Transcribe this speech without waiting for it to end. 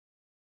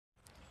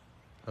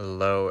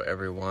Hello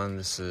everyone,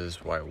 this is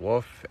White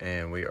Wolf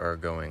and we are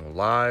going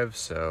live.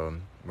 So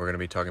we're going to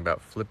be talking about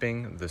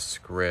flipping the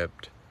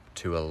script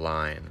to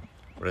align.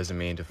 What does it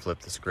mean to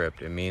flip the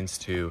script? It means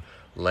to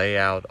lay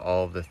out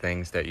all of the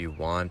things that you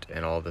want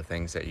and all the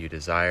things that you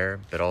desire,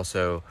 but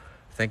also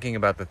thinking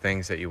about the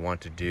things that you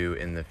want to do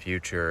in the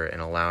future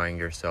and allowing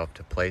yourself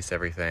to place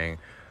everything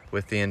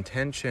with the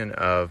intention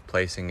of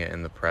placing it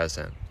in the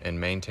present and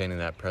maintaining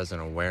that present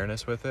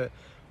awareness with it,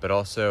 but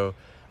also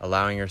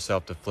allowing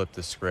yourself to flip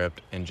the script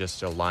and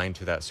just align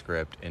to that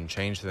script and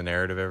change the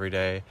narrative every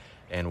day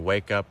and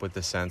wake up with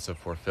the sense of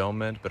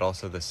fulfillment, but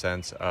also the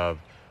sense of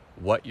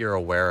what you're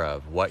aware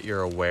of,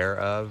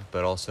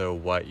 but also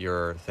what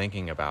you're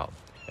thinking about,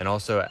 and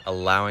also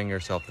allowing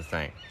yourself to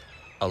think,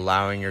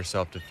 allowing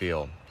yourself to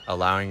feel,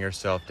 allowing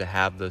yourself to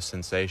have those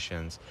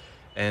sensations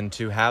and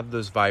to have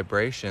those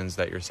vibrations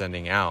that you're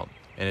sending out.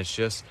 And it's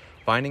just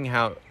finding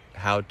how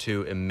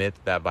to emit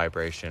that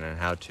vibration and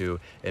how to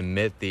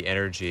emit the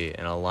energy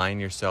and align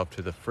yourself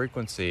to the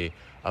frequency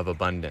of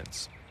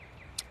abundance.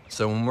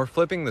 So when we're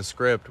flipping the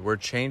script, we're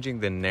changing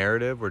the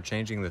narrative, we're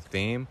changing the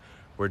theme,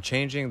 we're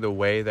changing the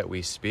way that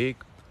we speak,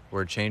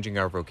 we're changing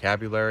our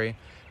vocabulary,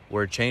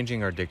 we're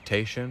changing our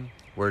dictation,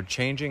 we're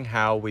changing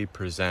how we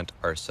present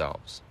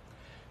ourselves.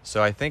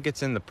 So I think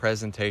it's in the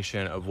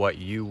presentation of what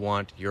you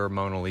want your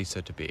Mona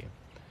Lisa to be.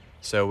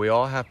 So we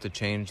all have to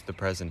change the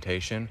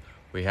presentation.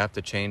 We have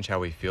to change how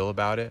we feel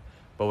about it,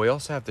 but we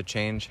also have to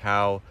change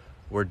how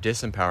we're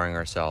disempowering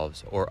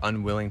ourselves or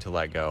unwilling to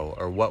let go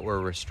or what we're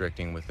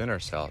restricting within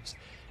ourselves,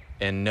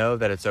 and know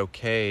that it's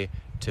okay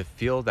to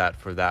feel that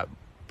for that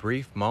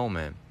brief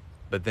moment,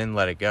 but then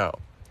let it go.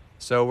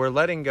 So we're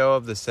letting go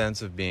of the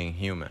sense of being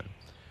human,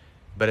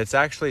 but it's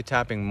actually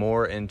tapping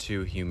more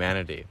into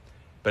humanity.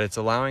 But it's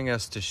allowing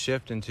us to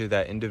shift into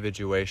that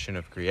individuation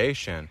of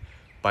creation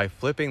by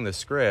flipping the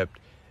script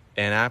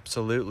and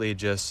absolutely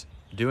just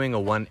doing a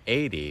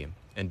 180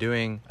 and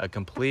doing a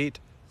complete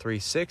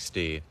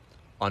 360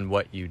 on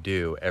what you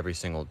do every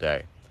single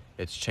day.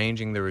 It's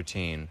changing the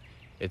routine.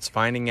 It's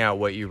finding out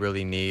what you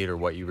really need or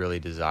what you really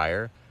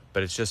desire,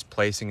 but it's just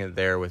placing it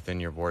there within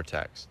your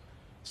vortex.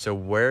 So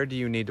where do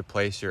you need to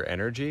place your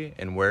energy,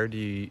 and where do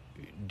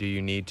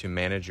you need to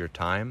manage your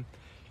time,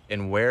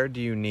 and where do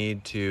you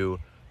need to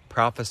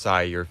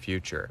prophesy your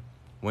future?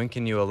 When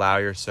can you allow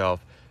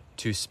yourself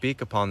to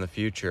speak upon the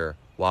future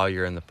while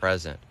you're in the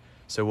present?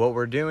 So what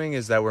we're doing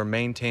is that we're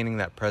maintaining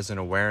that present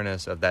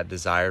awareness of that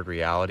desired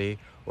reality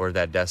or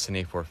that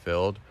destiny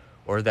fulfilled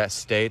or that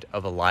state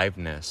of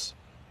aliveness.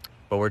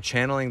 But we're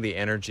channeling the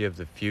energy of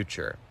the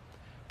future.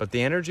 But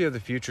the energy of the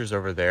future is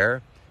over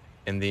there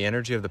and the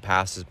energy of the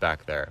past is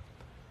back there.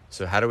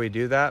 So how do we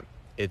do that?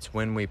 It's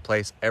when we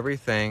place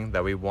everything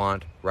that we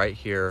want right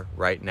here,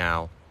 right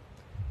now.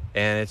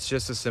 And it's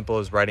just as simple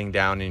as writing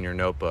down in your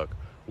notebook,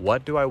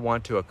 what do I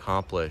want to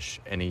accomplish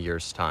in a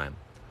year's time?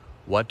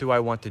 What do I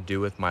want to do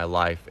with my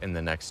life in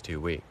the next 2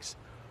 weeks?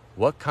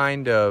 What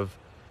kind of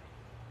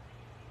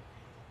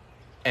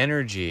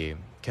energy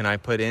can I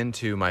put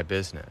into my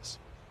business?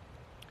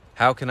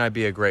 How can I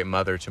be a great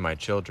mother to my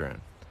children?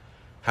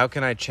 How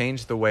can I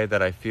change the way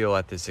that I feel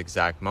at this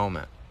exact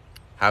moment?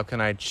 How can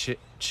I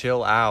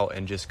chill out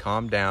and just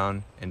calm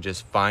down and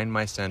just find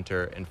my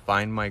center and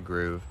find my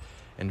groove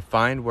and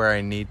find where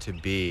I need to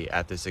be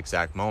at this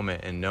exact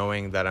moment, and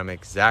knowing that I'm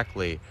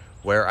exactly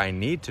where I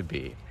need to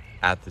be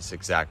at this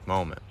exact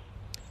moment.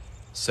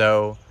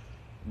 So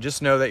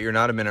just know that you're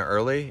not a minute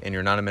early and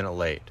you're not a minute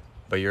late,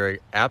 but you're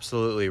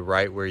absolutely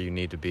right where you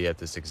need to be at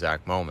this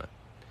exact moment.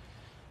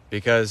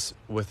 Because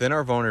within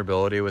our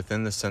vulnerability,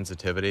 within the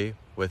sensitivity,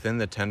 within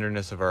the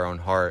tenderness of our own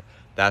heart,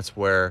 that's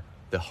where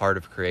the heart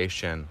of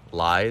creation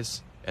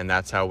lies, and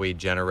that's how we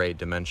generate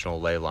dimensional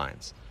ley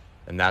lines.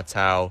 And that's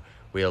how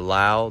we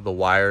allow the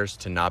wires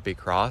to not be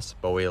crossed,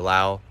 but we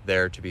allow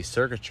there to be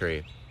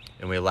circuitry,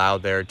 and we allow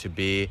there to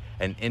be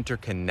an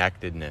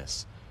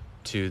interconnectedness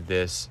to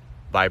this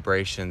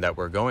vibration that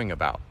we're going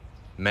about,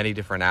 many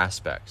different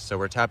aspects. So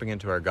we're tapping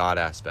into our God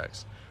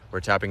aspects. We're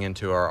tapping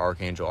into our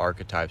archangel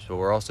archetypes, but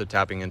we're also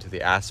tapping into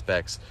the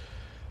aspects,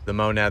 the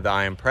monad, the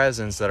I am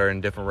presence, that are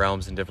in different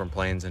realms and different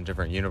planes and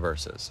different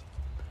universes.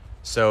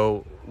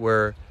 So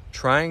we're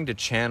trying to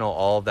channel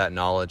all of that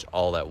knowledge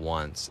all at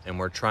once, and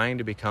we're trying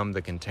to become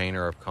the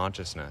container of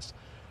consciousness,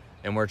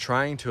 and we're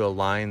trying to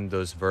align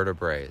those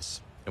vertebrae,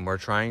 and we're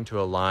trying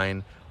to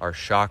align our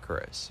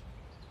chakras.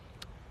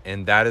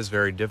 And that is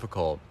very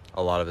difficult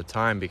a lot of the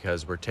time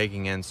because we're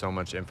taking in so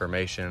much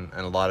information,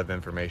 and a lot of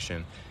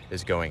information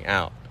is going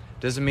out.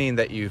 Doesn't mean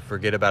that you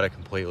forget about it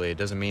completely. It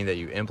doesn't mean that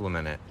you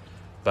implement it,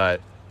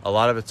 but a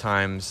lot of the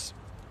times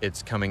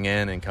it's coming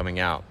in and coming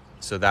out.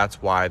 So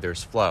that's why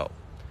there's flow.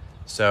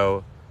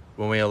 So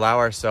when we allow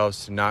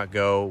ourselves to not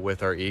go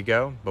with our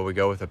ego, but we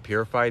go with a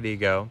purified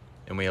ego,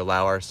 and we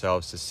allow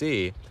ourselves to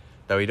see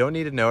that we don't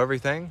need to know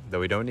everything, that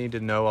we don't need to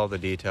know all the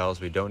details,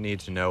 we don't need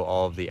to know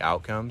all of the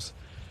outcomes,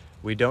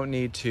 we don't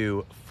need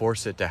to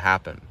force it to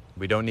happen.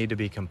 We don't need to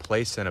be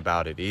complacent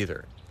about it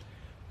either.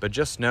 But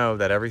just know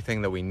that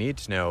everything that we need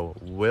to know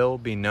will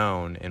be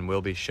known and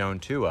will be shown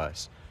to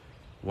us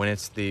when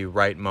it's the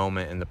right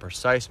moment and the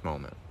precise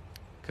moment.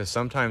 Because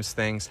sometimes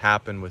things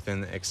happen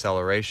within the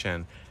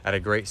acceleration at a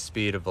great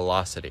speed of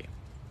velocity.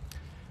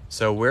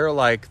 So we're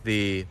like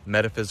the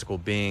metaphysical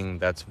being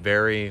that's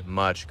very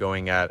much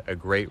going at a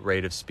great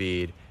rate of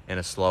speed in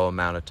a slow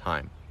amount of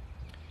time.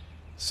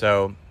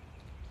 So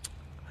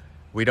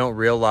we don't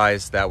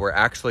realize that we're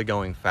actually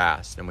going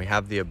fast, and we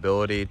have the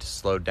ability to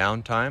slow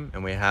down time,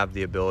 and we have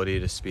the ability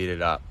to speed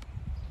it up.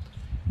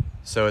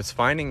 So it's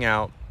finding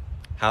out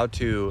how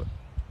to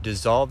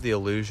dissolve the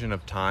illusion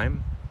of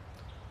time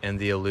and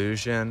the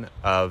illusion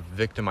of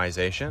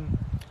victimization,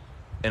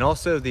 and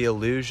also the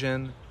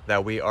illusion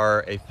that we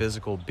are a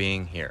physical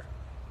being here.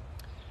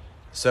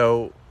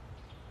 So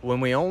when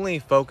we only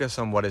focus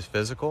on what is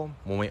physical,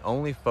 when we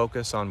only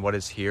focus on what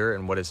is here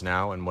and what is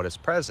now and what is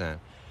present,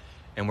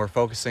 and we're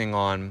focusing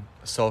on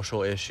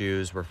social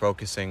issues, we're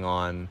focusing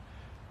on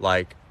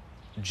like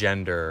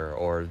gender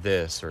or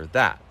this or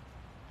that,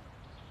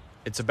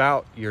 it's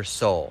about your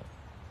soul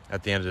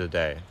at the end of the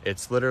day.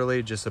 It's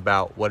literally just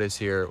about what is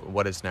here,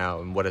 what is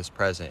now, and what is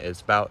present. It's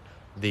about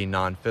the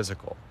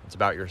non-physical. It's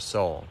about your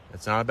soul.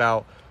 It's not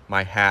about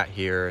my hat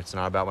here. It's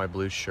not about my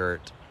blue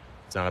shirt.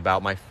 It's not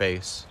about my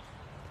face.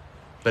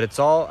 But it's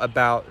all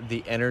about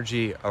the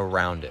energy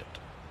around it.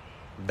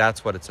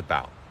 That's what it's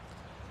about.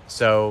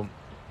 So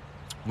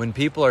when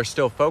people are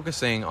still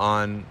focusing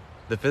on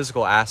the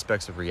physical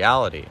aspects of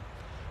reality,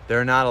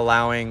 they're not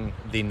allowing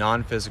the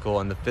non-physical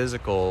and the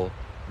physical,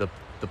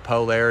 the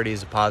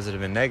polarities of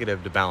positive and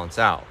negative, to balance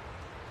out.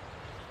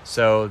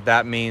 So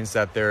that means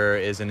that there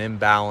is an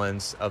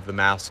imbalance of the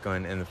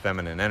masculine and the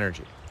feminine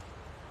energy.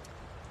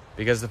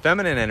 Because the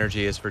feminine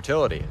energy is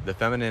fertility. The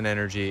feminine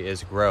energy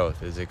is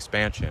growth, is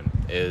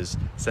expansion, is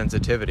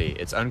sensitivity,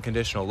 it's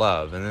unconditional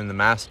love. And then the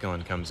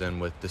masculine comes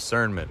in with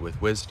discernment,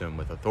 with wisdom,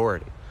 with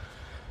authority.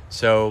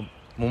 So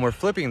when we're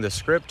flipping the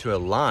script to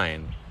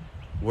align,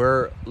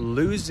 we're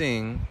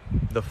losing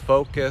the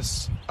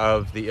focus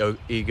of the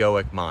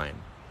egoic mind.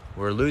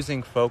 We're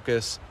losing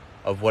focus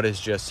of what is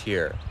just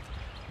here,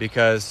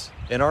 because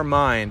in our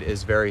mind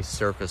is very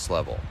surface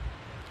level.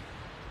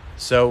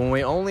 So when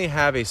we only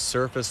have a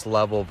surface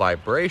level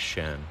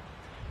vibration,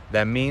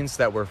 that means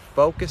that we're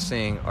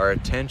focusing our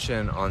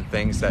attention on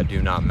things that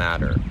do not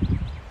matter.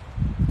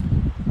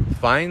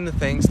 Find the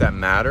things that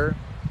matter,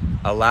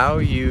 allow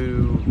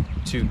you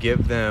to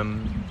give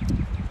them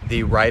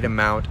the right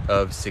amount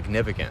of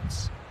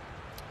significance.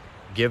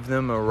 Give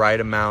them a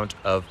right amount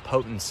of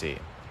potency.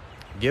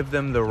 Give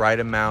them the right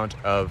amount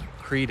of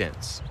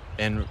credence,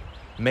 and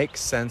make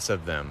sense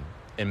of them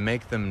and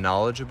make them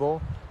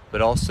knowledgeable,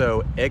 but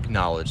also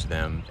acknowledge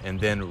them and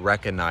then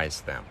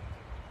recognize them.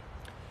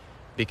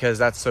 Because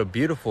that's so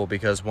beautiful,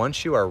 because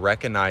once you are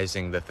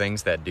recognizing the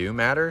things that do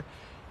matter,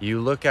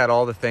 you look at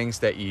all the things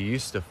that you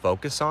used to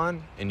focus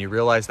on and you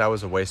realize that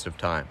was a waste of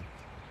time.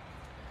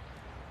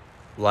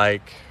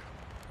 Like,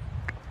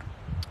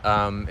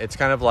 it's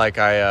kind of like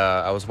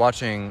I was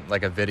watching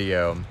like a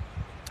video,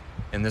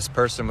 and this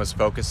person was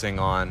focusing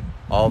on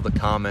all the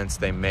comments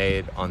they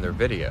made on their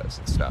videos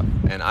and stuff.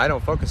 And I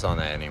don't focus on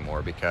that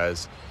anymore,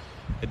 because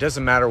it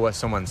doesn't matter what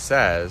someone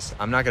says.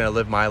 I'm not going to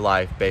live my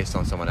life based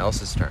on someone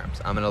else's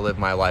terms. I'm going to live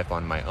my life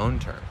on my own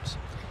terms.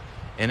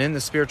 And in the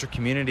spiritual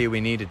community,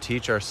 we need to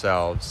teach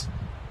ourselves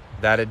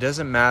that it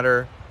doesn't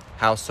matter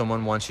how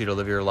someone wants you to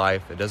live your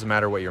life. It doesn't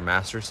matter what your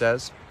master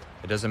says.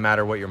 It doesn't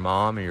matter what your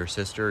mom or your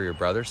sister or your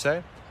brother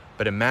say.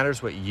 But it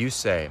matters what you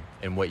say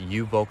and what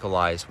you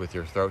vocalize with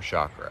your throat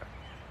chakra.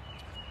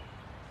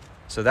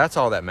 So that's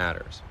all that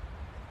matters.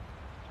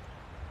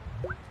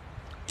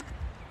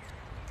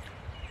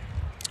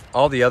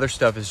 All the other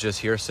stuff is just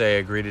hearsay,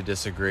 agree to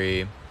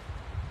disagree,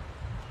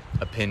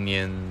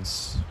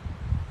 opinions,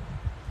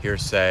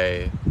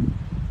 hearsay.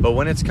 But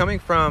when it's coming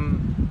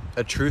from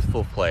a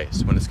truthful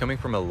place, when it's coming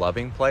from a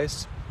loving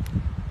place,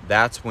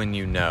 that's when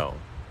you know.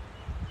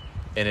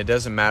 And it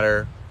doesn't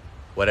matter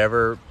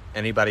whatever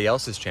anybody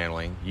else is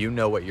channeling, you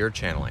know what you're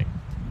channeling.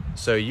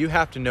 So you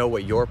have to know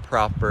what your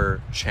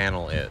proper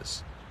channel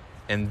is.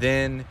 And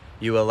then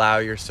you allow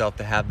yourself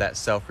to have that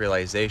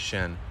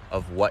self-realization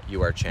of what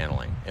you are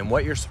channeling and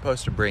what you're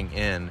supposed to bring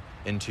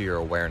into your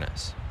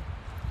awareness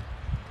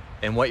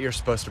and what you're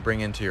supposed to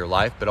bring into your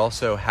life, but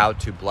also how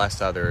to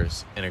bless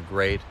others in a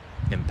great,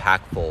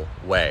 impactful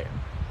way.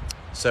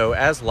 So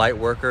as light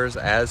workers,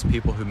 as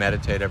people who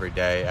meditate every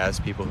day, as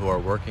people who are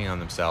working on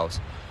themselves,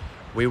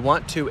 we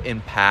want to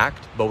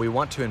impact, but we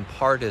want to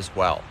impart as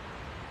well.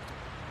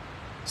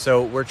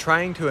 So we're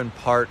trying to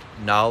impart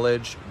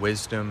knowledge,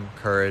 wisdom,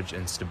 courage,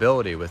 and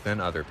stability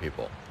within other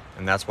people.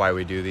 And that's why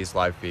we do these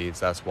live feeds.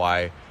 That's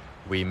why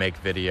we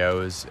make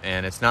videos.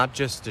 And it's not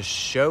just to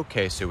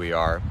showcase who we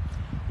are.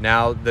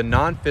 Now, the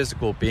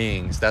non-physical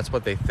beings, that's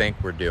what they think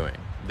we're doing.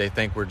 They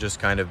think we're just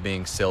kind of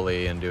being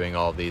silly and doing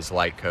all these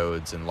light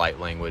codes and light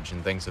language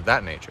and things of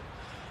that nature.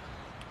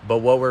 But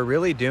what we're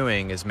really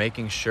doing is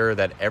making sure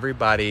that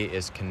everybody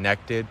is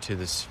connected to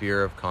the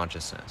sphere of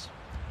consciousness.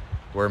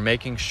 We're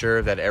making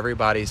sure that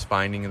everybody's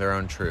finding their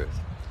own truth.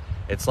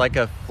 It's like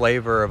a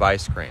flavor of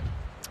ice cream.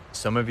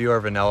 Some of you are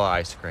vanilla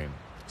ice cream.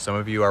 Some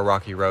of you are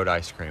Rocky Road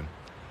ice cream.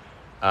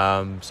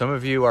 Some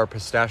of you are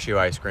pistachio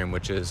ice cream,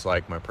 which is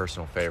like my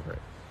personal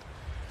favorite.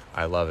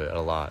 I love it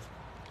a lot.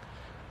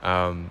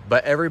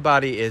 But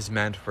everybody is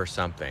meant for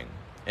something,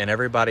 and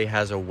everybody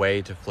has a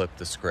way to flip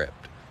the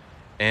script.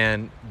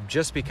 And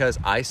just because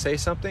I say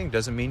something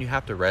doesn't mean you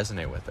have to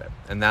resonate with it.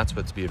 And that's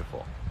what's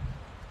beautiful.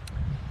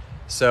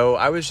 So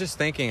I was just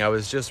thinking, I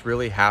was just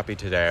really happy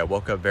today. I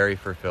woke up very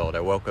fulfilled.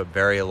 I woke up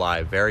very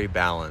alive, very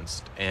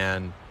balanced.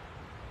 And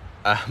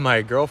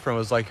my girlfriend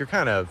was like, you're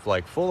kind of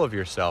like full of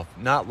yourself.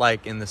 Not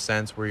like in the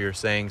sense where you're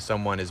saying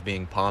someone is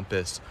being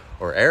pompous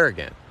or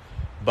arrogant,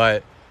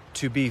 but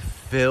to be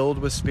filled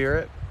with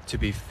spirit, to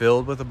be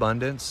filled with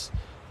abundance,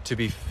 to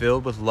be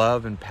filled with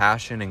love and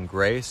passion and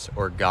grace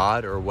or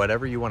God or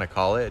whatever you want to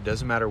call it. It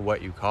doesn't matter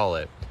what you call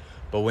it.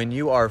 But when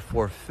you are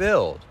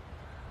fulfilled,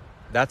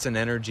 that's an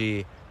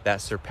energy that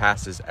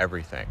surpasses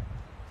everything.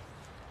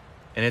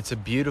 And it's a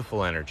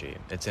beautiful energy.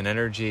 It's an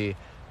energy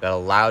that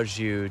allows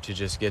you to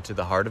just get to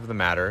the heart of the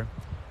matter.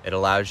 It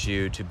allows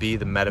you to be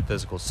the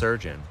metaphysical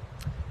surgeon,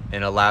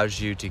 and allows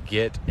you to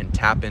get and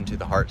tap into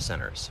the heart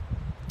centers.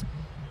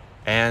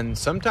 And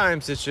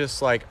sometimes it's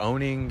just like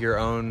owning your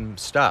own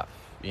stuff,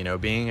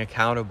 being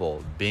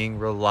accountable, being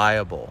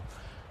reliable,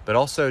 but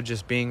also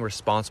just being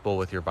responsible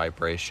with your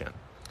vibration.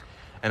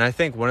 And I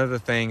think one of the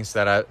things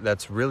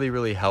that's really,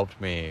 really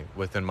helped me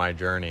within my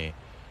journey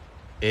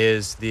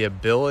is the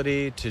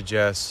ability to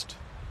just,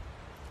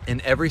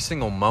 in every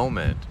single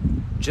moment,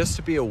 just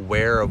to be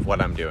aware of what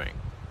I'm doing.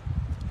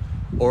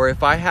 Or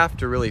if I have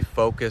to really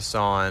focus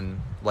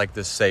on, like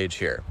this sage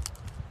here,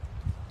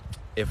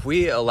 if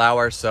we allow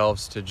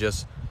ourselves to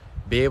just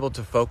be able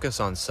to focus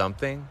on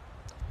something,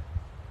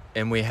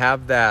 and we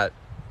have that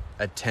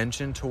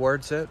attention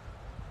towards it,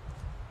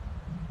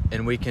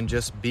 and we can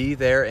just be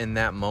there in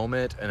that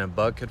moment, and a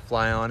bug could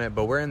fly on it,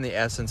 but we're in the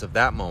essence of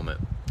that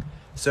moment.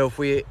 So if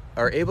we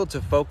are able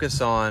to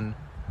focus on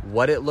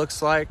what it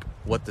looks like,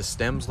 what the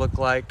stems look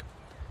like,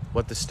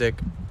 what the stick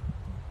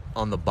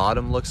on the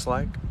bottom looks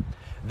like,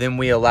 then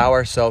we allow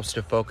ourselves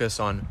to focus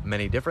on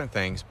many different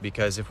things.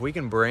 Because if we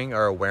can bring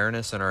our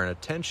awareness and our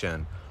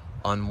attention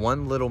on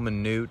one little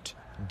minute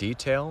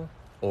detail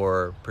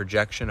or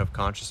projection of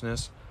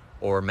consciousness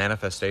or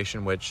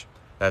manifestation, which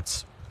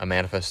that's a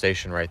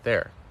manifestation right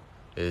there,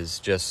 is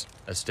just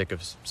a stick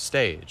of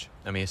sage.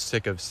 A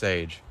stick of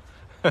sage.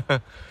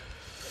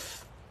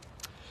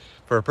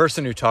 For a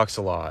person who talks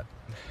a lot.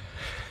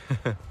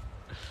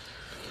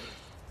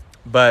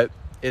 But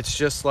it's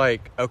just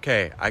like,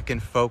 okay, I can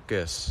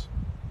focus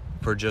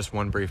for just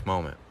one brief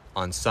moment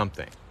on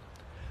something.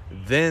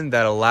 Then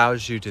that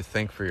allows you to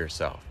think for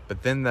yourself.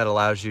 But then that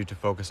allows you to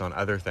focus on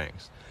other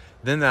things.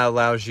 Then that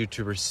allows you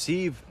to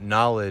receive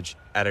knowledge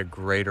at a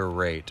greater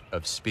rate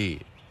of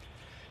speed.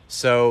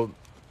 So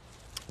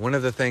one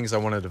of the things I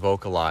wanted to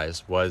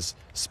vocalize was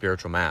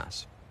spiritual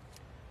mass.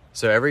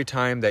 So every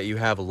time that you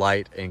have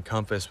light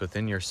encompassed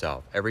within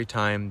yourself, every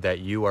time that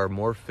you are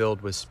more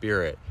filled with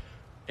spirit,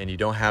 and you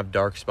don't have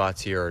dark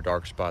spots here or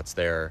dark spots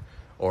there,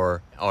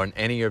 or on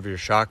any of your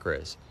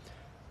chakras,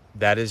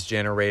 that is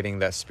generating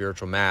that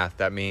spiritual math.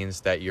 That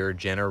means that you're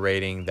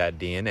generating that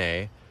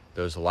DNA,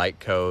 those light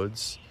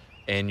codes,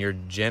 and you're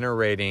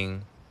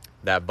generating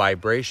that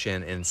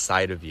vibration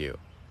inside of you.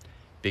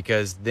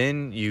 Because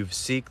then you've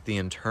seeked the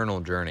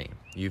internal journey.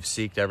 You've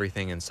seeked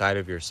everything inside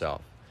of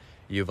yourself.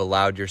 You've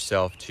allowed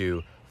yourself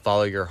to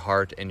follow your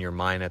heart and your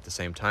mind at the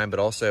same time, but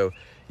also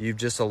you've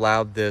just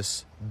allowed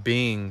this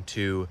being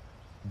to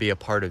be a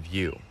part of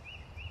you.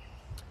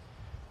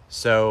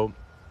 So,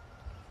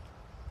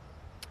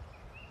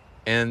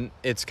 and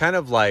it's kind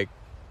of like,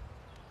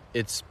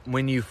 it's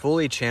when you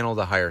fully channel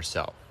the higher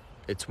self.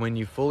 It's when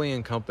you fully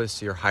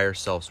encompass your higher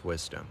self's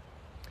wisdom.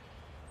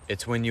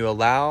 It's when you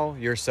allow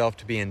yourself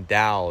to be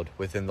endowed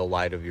within the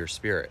light of your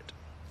spirit.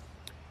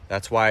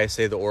 That's why I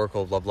say the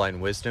oracle of love, light,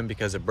 and wisdom,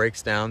 because it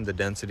breaks down the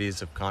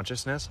densities of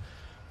consciousness.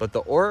 But the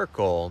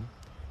oracle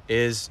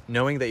is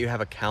knowing that you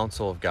have a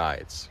council of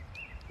guides,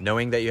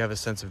 knowing that you have a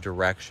sense of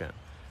direction,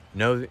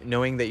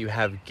 knowing that you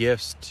have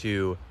gifts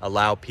to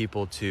allow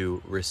people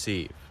to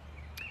receive.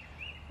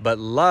 But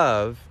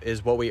love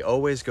is what we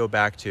always go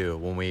back to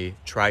when we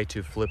try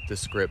to flip the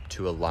script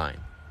to align.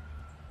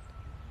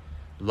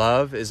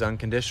 Love is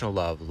unconditional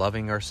love,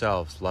 loving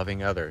ourselves,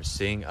 loving others,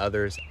 seeing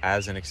others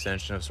as an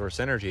extension of source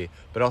energy,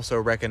 but also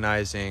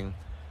recognizing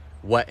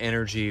what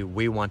energy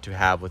we want to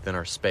have within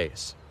our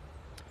space.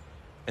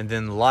 And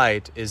then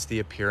light is the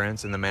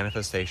appearance and the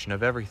manifestation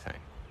of everything.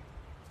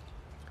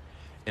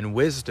 And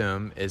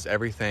wisdom is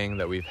everything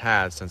that we've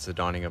had since the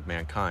dawning of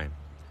mankind.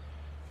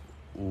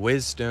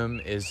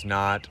 Wisdom is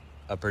not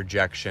a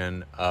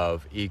projection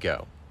of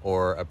ego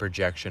or a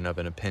projection of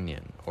an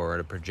opinion or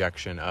a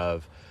projection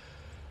of,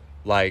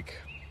 like,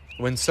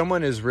 when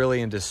someone is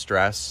really in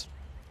distress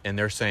and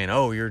they're saying,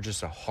 oh, you're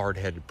just a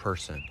hard-headed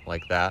person,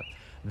 like that,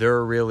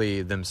 they're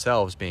really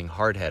themselves being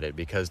hard-headed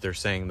because they're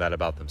saying that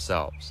about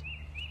themselves.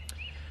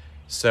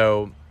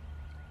 So,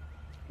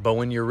 but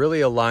when you're really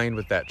aligned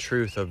with that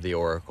truth of the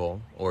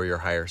oracle or your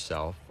higher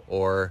self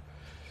or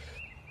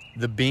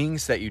the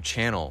beings that you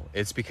channel,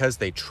 it's because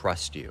they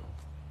trust you.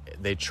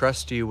 they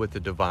trust you with the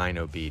divine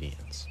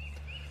obedience.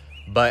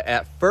 But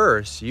at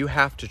first, you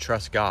have to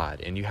trust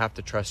God, and you have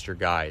to trust your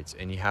guides,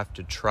 and you have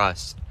to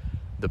trust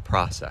the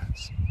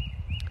process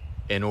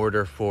in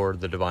order for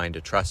the divine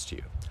to trust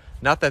you.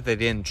 Not that they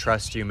didn't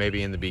trust you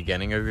maybe in the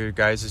beginning of your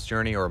guys'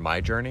 journey or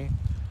my journey,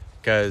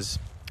 because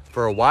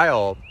for a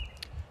while,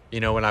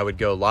 when I would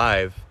go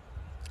live,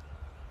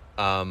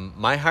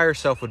 my higher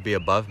self would be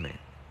above me.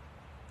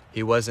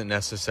 He wasn't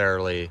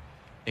necessarily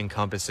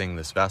encompassing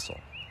this vessel.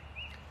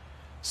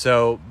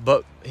 So,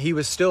 but he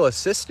was still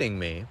assisting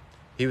me.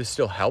 He was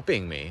still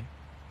helping me.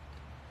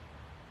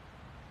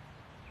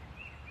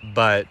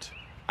 But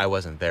I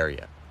wasn't there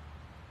yet.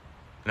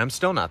 And I'm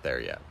still not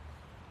there yet.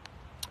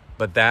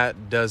 But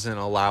that doesn't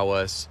allow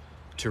us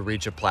to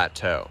reach a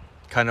plateau.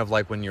 Kind of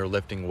like when you're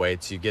lifting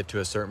weights, you get to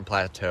a certain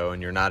plateau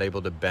and you're not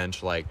able to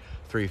bench like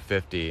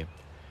 350,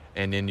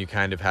 and then you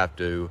kind of have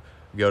to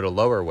go to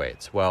lower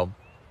weights. Well,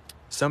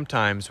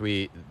 sometimes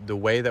the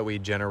way that we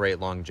generate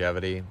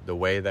longevity, the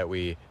way that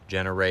we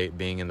generate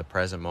being in the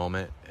present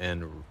moment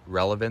and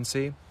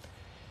relevancy,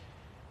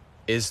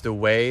 is the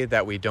way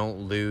that we don't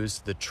lose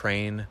the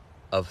train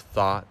of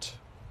thought,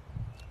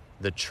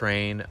 the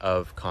train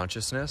of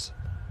consciousness,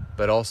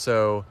 but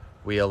also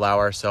we allow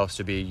ourselves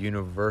to be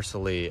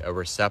universally a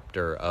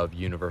receptor of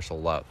universal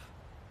love.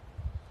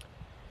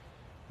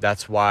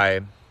 That's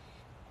why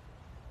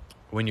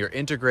when you're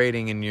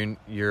integrating and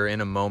you're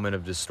in a moment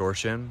of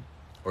distortion,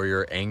 or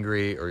you're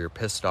angry, or you're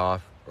pissed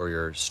off, or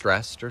you're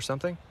stressed or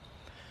something,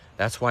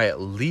 that's why it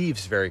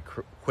leaves very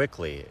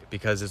quickly,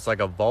 because it's like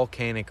a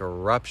volcanic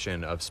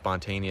eruption of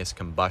spontaneous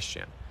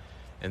combustion.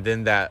 And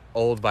then that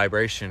old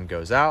vibration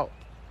goes out,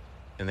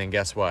 and then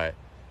guess what?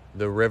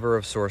 The river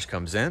of source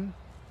comes in,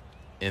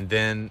 and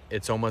then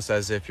it's almost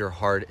as if your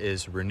heart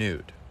is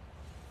renewed.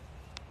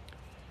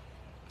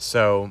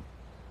 So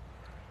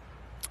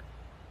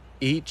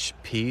each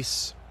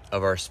piece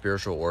of our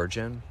spiritual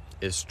origin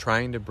is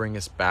trying to bring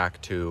us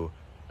back to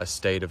a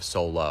state of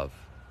soul love,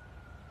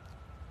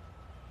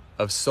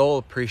 of soul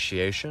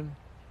appreciation,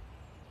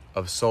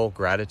 of soul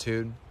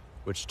gratitude,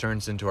 which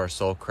turns into our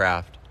soul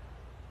craft,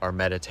 our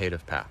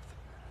meditative path.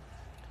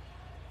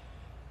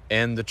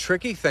 And the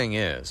tricky thing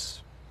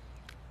is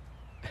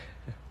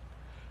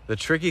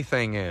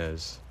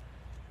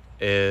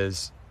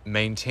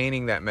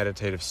maintaining that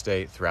meditative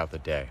state throughout the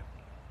day.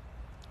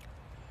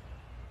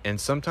 And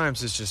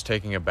sometimes it's just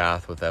taking a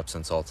bath with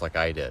Epsom salts like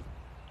I did.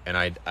 And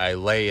I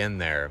lay in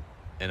there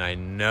and I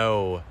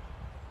know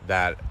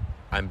that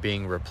I'm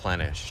being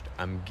replenished.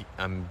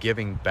 I'm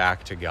giving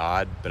back to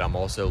God, but I'm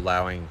also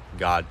allowing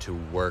God to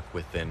work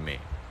within me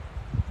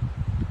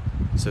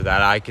so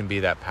that I can be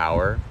that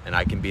power and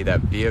I can be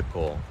that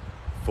vehicle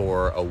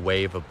for a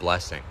wave of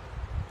blessing.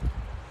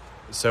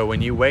 So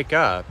when you wake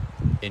up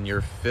and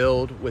you're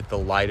filled with the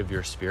light of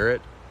your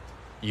spirit,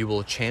 you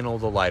will channel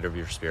the light of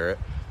your spirit,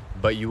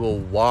 but you will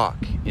walk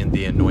in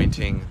the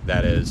anointing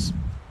that is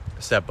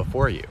set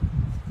before you.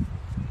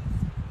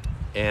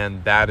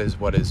 And that is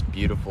what is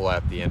beautiful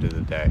at the end of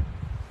the day.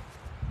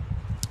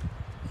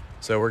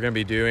 So we're going to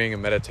be doing a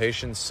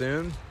meditation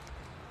soon.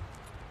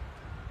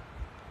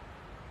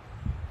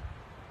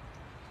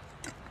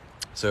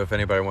 So if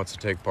anybody wants to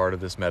take part of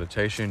this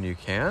meditation, you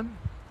can.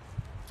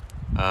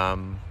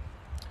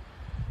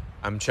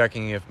 I'm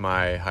checking if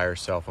my higher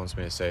self wants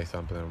me to say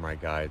something to my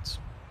guides.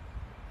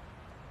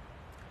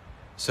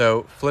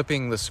 So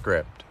flipping the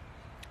script.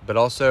 But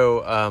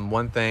also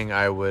one thing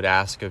I would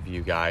ask of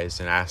you guys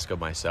and ask of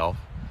myself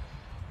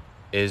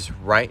is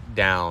write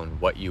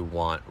down what you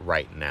want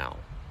right now.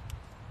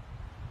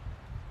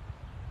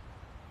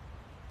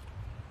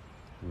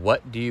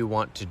 What do you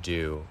want to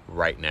do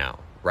right now?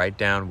 Write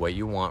down what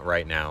you want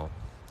right now.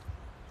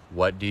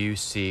 What do you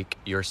seek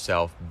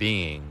yourself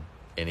being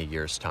in a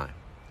year's time?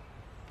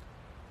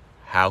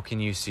 How can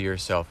you see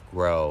yourself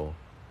grow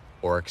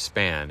or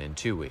expand in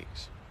 2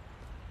 weeks?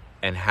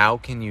 And how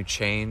can you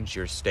change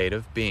your state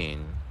of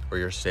being or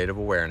your state of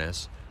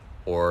awareness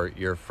or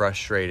your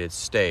frustrated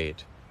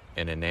state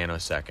in a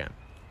nanosecond?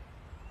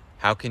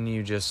 How can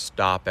you just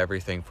stop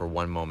everything for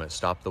one moment,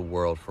 stop the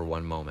world for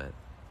one moment,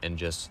 and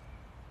just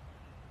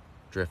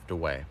drift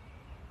away?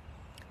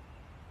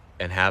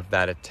 And have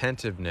that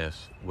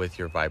attentiveness with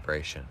your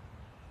vibration.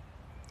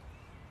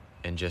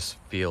 And just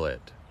feel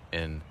it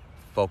and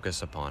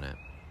focus upon it.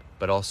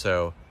 But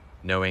also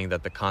knowing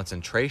that the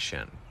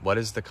concentration, what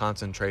is the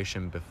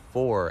concentration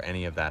before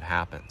any of that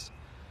happens?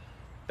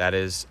 That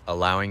is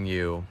allowing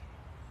you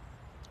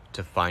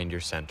to find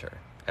your center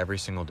every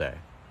single day.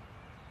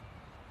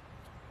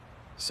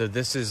 So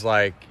this is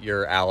like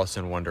your Alice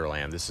in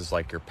Wonderland. This is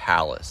like your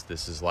palace.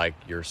 This is like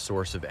your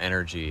source of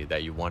energy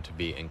that you want to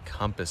be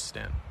encompassed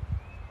in.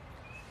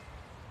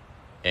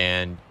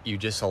 And you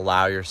just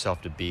allow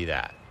yourself to be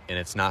that. And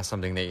it's not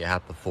something that you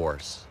have to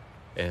force.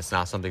 And it's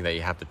not something that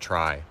you have to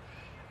try.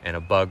 And a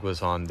bug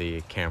was on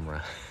the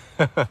camera.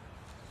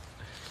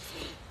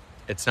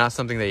 It's not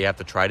something that you have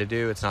to try to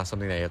do. It's not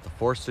something that you have to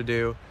force to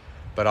do.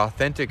 But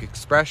authentic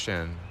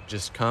expression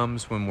just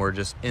comes when we're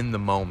just in the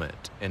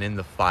moment and in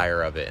the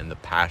fire of it and the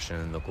passion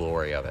and the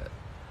glory of it.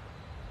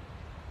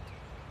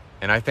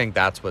 And I think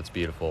that's what's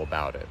beautiful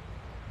about it.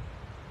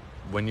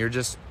 When you're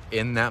just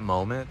in that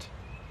moment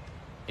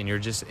and you're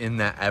just in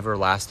that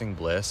everlasting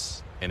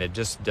bliss and it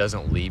just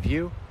doesn't leave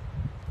you,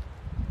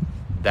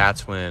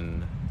 that's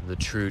when the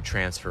true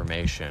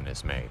transformation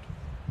is made.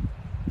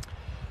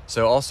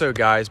 So also,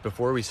 guys,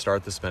 before we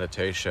start this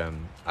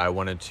meditation, I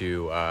wanted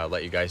to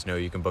let you guys know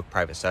you can book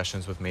private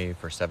sessions with me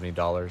for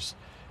 $70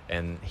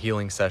 and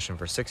healing session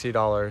for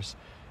 $60,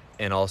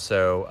 and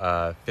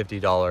also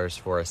 $50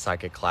 for a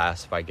psychic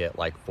class if I get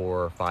like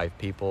 4 or 5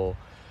 people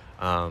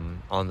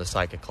on the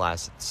psychic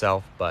class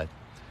itself. But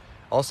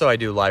also I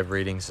do live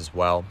readings as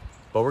well.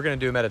 But we're going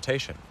to do a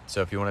meditation.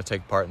 So if you want to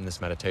take part in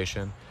this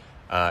meditation,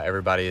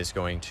 everybody is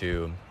going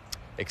to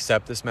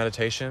accept this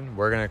meditation.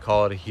 We're going to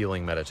call it a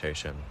healing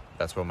meditation.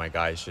 That's what my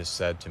guys just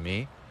said to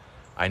me.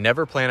 I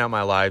never plan out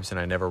my lives and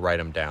I never write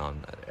them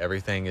down.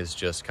 Everything is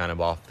just kind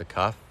of off the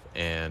cuff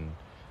and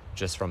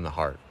just from the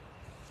heart.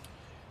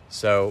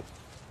 So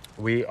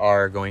we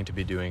are going to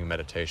be doing a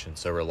meditation.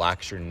 So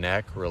relax your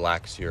neck,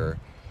 relax your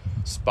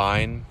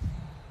spine,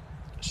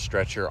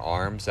 stretch your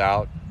arms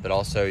out, but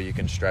also you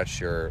can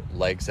stretch your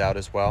legs out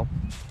as well,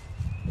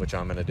 which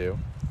I'm going to do.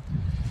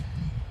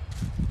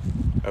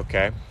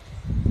 Okay.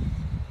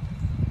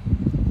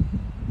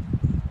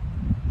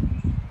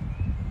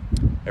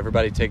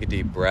 Everybody take a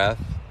deep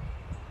breath.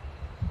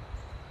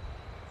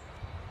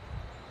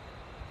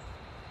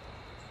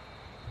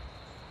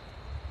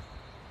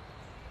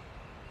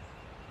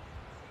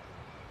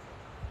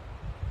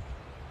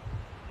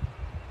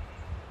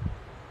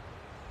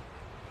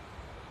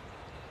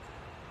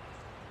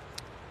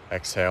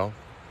 Exhale.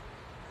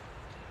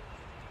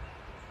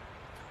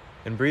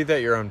 And breathe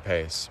at your own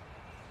pace.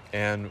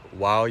 And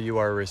while you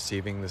are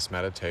receiving this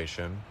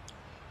meditation,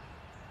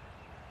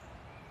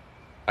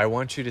 I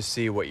want you to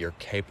see what you're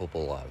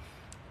capable of.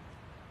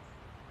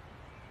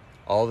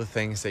 All the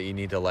things that you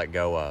need to let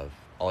go of.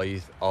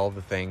 All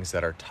the things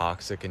that are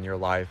toxic in your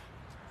life.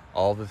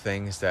 All the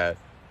things that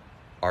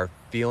are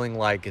feeling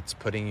like it's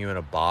putting you in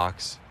a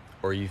box,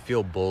 or you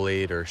feel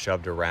bullied or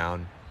shoved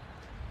around.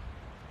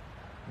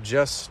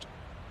 Just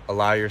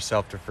allow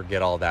yourself to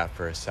forget all that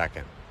for a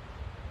second.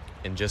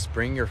 And just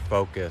bring your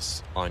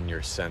focus on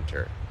your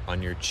center,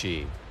 on your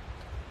chi,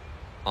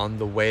 on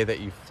the way that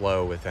you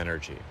flow with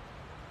energy.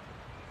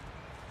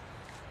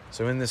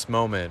 So in this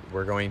moment,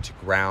 we're going to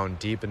ground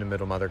deep into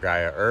Middle Mother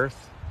Gaia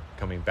Earth,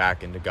 coming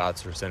back into God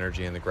Source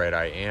energy and the Great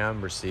I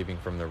Am, receiving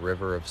from the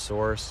river of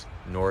Source,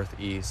 north,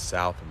 east,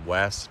 south, and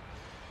west.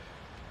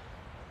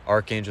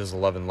 Archangels of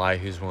love and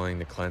light, who's willing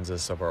to cleanse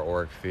us of our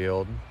auric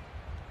field.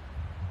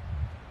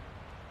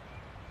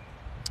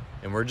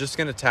 And we're just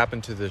going to tap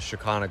into the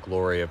Shekinah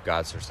glory of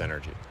God Source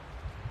energy.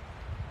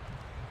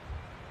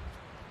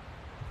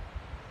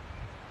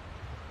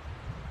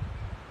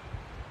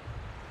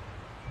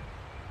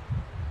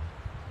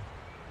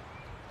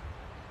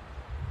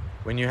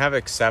 When you have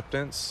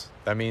acceptance,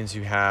 that means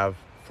you have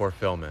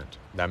fulfillment.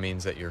 That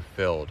means that you're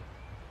filled.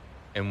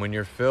 And when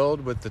you're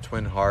filled with the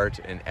twin heart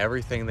and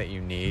everything that you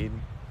need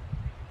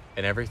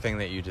and everything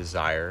that you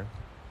desire,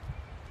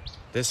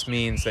 this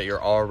means that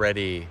you're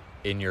already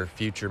in your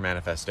future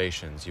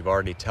manifestations. You've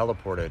already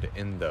teleported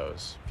in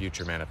those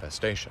future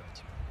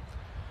manifestations.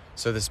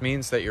 So this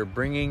means that you're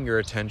bringing your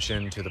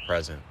attention to the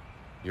present.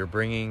 You're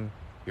bringing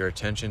your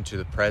attention to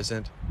the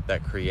present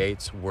that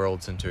creates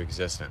worlds into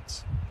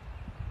existence.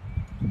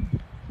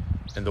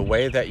 And the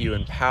way that you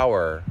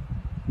empower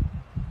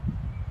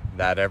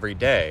that every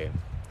day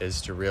is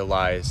to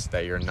realize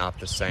that you're not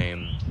the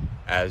same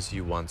as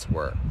you once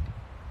were.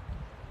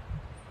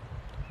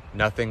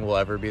 Nothing will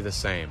ever be the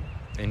same.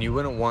 And you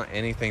wouldn't want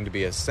anything to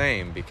be the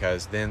same,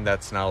 because then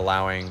that's not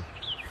allowing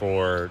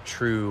for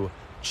true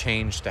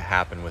change to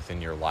happen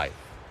within your life.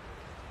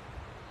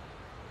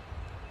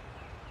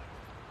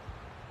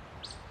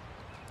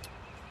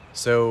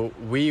 So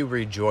we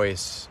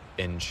rejoice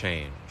in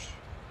change.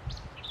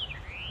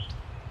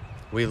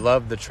 We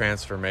love the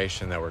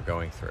transformation that we're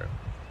going through.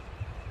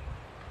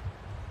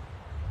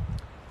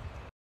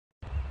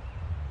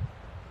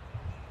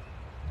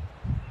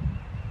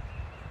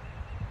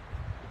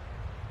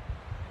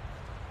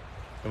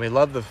 And we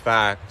love the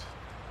fact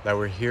that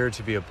we're here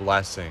to be a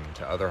blessing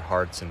to other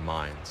hearts and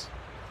minds.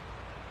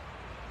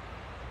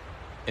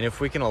 And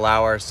if we can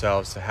allow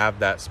ourselves to have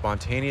that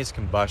spontaneous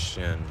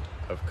combustion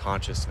of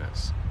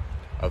consciousness,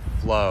 of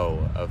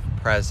flow, of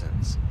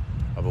presence,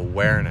 of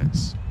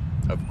awareness,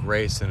 of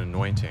grace and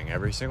anointing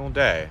every single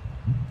day,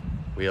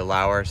 we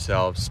allow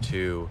ourselves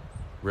to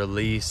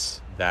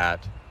release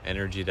that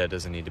energy that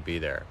doesn't need to be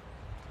there.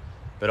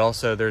 But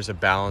also there's a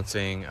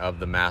balancing of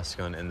the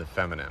masculine and the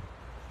feminine,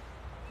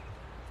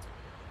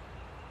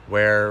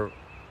 where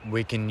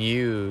we can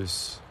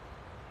use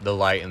the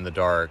light and the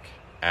dark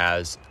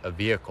as a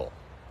vehicle.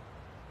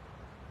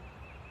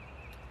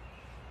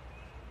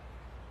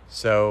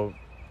 So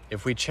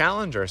if we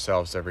challenge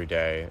ourselves every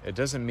day, it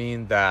doesn't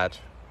mean that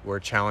we're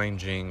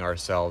challenging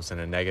ourselves in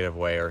a negative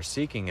way or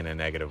seeking in a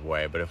negative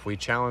way, but if we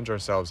challenge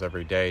ourselves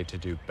every day to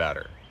do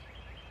better,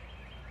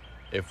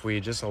 if we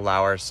just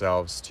allow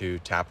ourselves to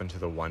tap into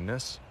the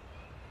oneness,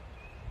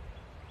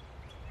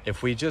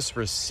 if we just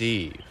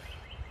receive,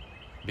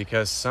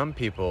 because some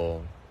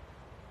people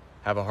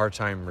have a hard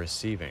time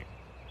receiving,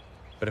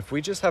 but if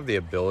we just have the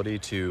ability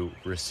to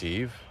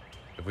receive,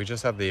 if we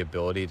just have the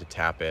ability to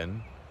tap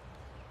in,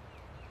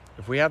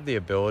 if we have the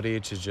ability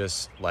to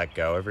just let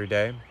go every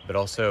day, but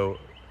also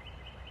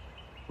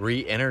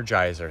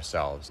re-energize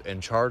ourselves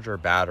and charge our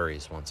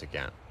batteries once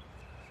again.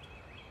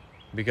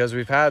 Because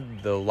we've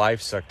had the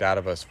life sucked out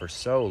of us for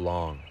so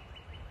long.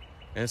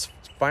 And it's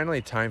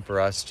finally time for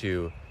us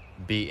to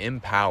be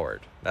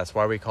empowered. That's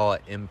why we call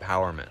it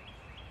empowerment.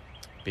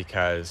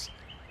 Because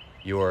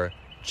you're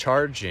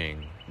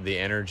charging the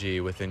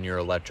energy within your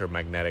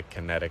electromagnetic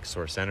kinetic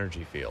source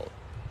energy field.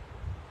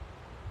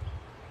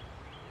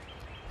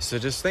 So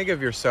just think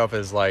of yourself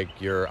as like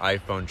your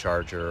iPhone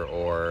charger,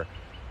 or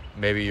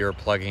maybe you're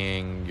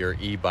plugging your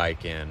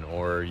e-bike in,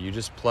 or you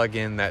just plug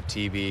in that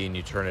TV and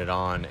you turn it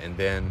on, and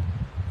then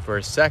for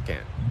a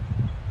second,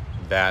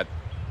 that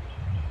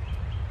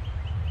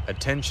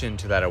attention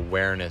to that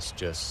awareness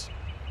just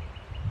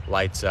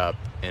lights up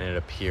and it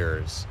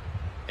appears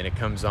and it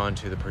comes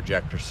onto the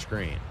projector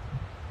screen.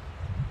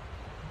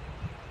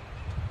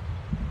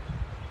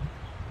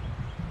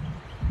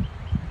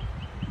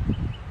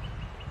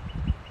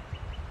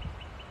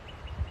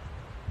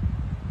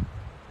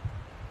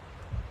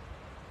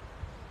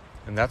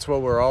 And that's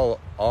what we're all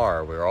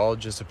are. We're all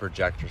just a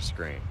projector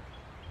screen.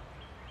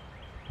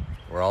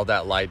 We're all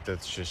that light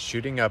that's just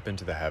shooting up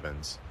into the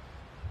heavens.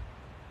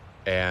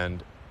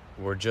 And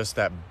we're just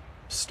that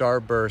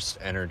starburst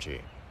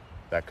energy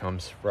that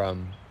comes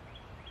from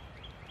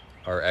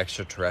our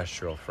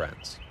extraterrestrial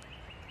friends.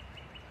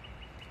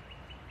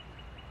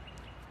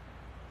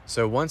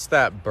 So once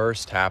that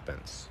burst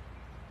happens,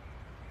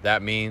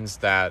 that means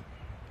that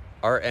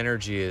our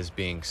energy is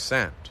being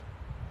sent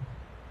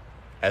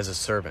as a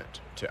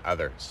servant to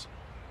others.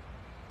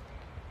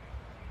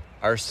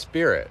 Our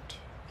spirit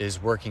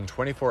is working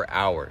 24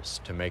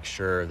 hours to make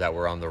sure that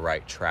we're on the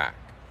right track.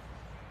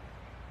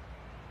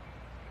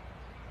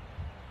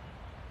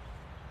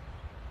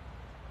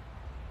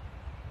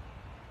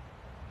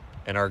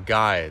 And our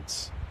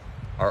guides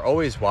are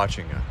always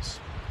watching us.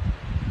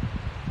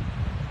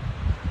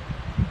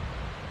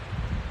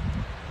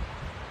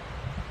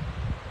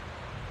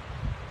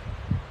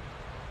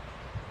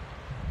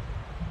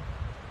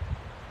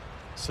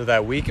 So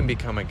that we can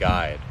become a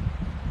guide.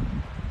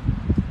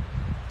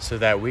 So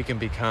that we can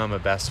become a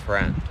best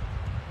friend.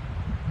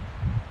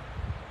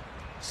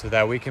 So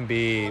that we can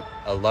be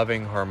a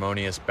loving,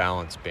 harmonious,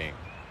 balanced being.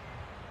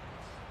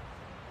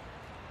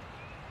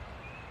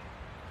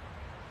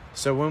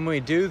 So when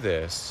we do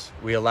this,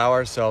 we allow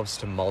ourselves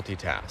to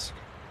multitask.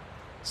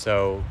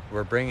 So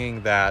we're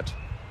bringing that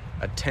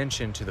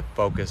attention to the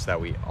focus that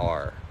we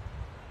are.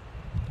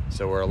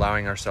 So we're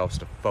allowing ourselves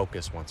to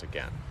focus once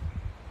again.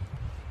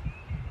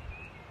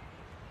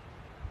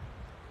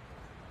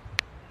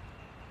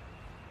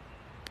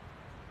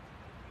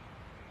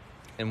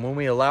 And when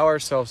we allow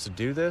ourselves to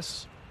do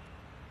this,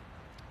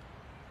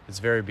 it's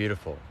very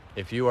beautiful.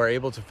 If you are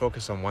able to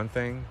focus on one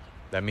thing,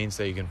 that means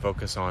that you can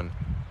focus on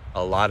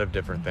a lot of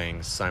different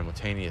things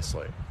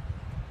simultaneously.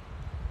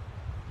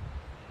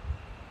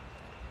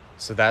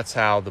 So that's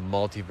how the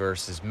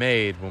multiverse is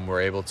made, when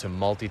we're able to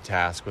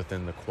multitask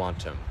within the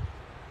quantum.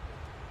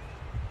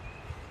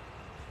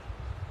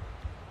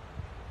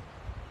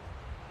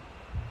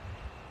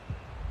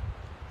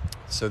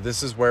 So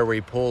this is where we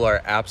pull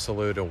our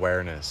absolute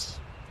awareness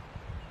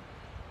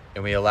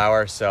and we allow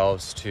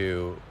ourselves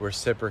to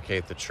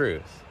reciprocate the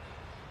truth,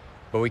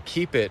 but we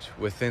keep it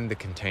within the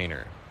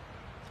container.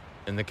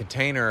 And the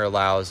container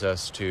allows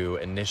us to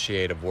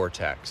initiate a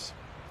vortex.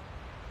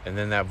 And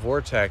then that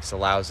vortex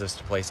allows us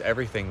to place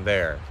everything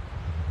there.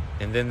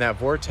 And then that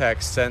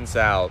vortex sends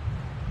out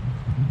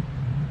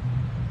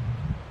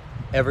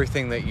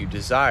everything that you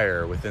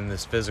desire within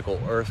this physical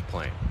earth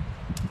plane.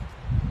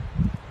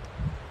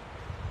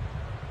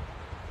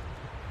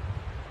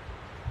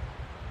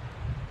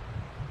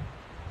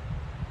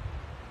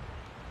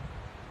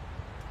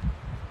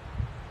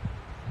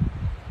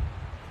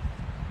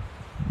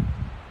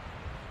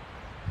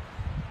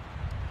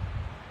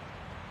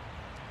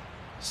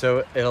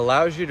 So it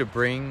allows you to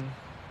bring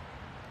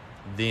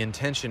the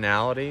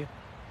intentionality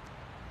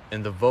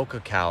and the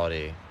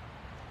vocality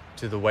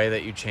to the way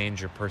that you change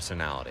your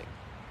personality.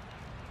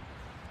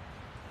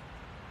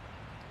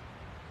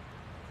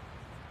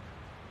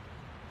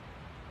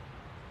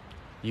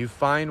 You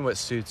find what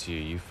suits you.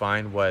 You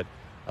find what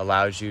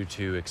allows you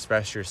to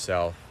express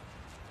yourself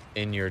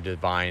in your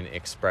divine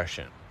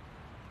expression.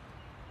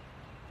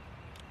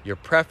 Your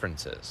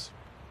preferences.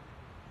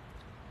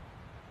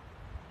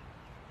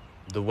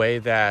 The way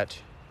that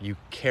you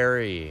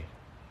carry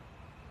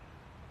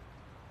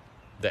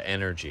the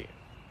energy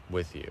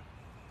with you.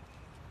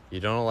 You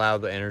don't allow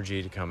the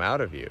energy to come out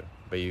of you,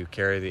 but you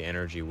carry the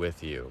energy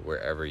with you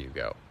wherever you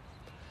go.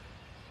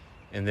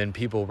 And then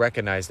people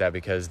recognize that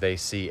because they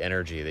see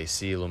energy, they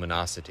see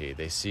luminosity,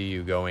 they see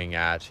you going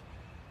at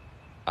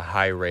a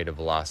high rate of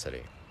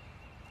velocity.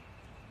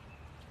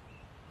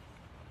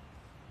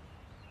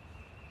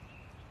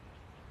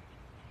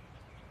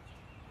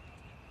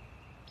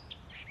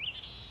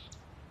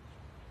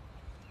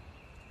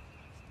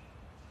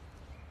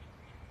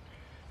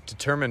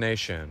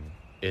 Determination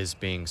is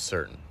being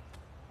certain.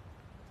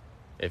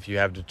 If you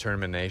have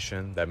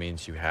determination, that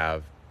means you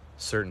have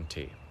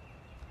certainty.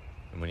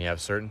 And when you have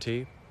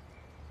certainty,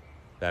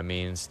 that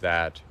means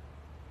that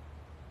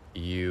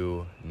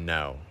you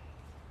know,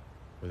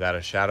 without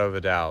a shadow of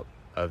a doubt,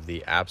 of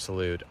the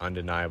absolute,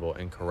 undeniable,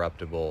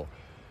 incorruptible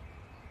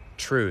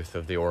truth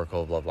of the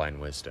Oracle of Loveline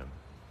Wisdom.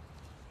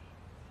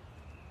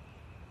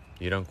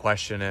 You don't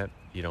question it.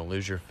 You don't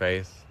lose your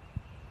faith.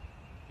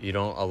 You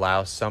don't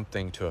allow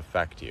something to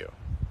affect you.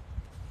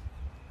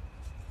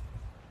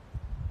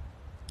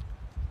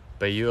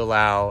 But you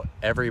allow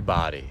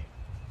everybody,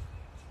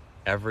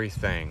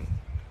 everything,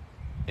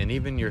 and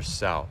even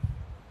yourself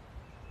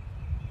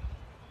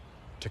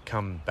to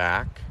come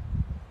back,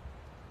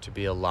 to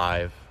be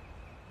alive,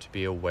 to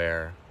be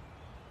aware,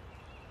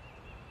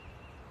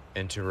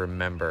 and to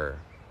remember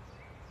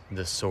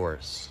the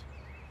source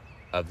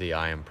of the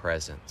I Am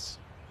Presence.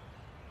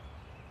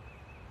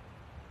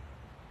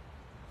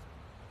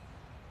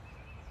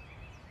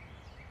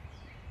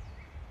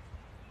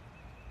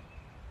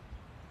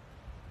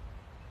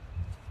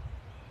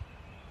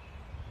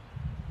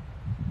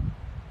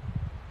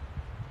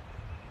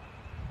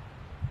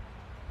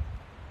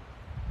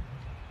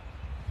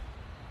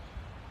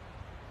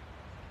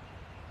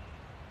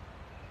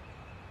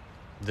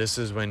 This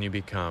is when you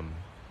become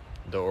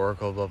the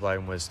Oracle of Love, Light,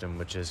 and Wisdom,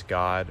 which is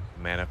God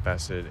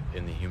manifested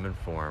in the human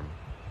form,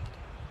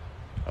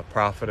 a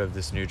prophet of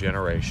this new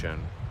generation,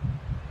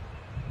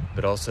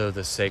 but also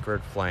the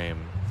sacred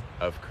flame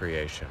of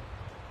creation.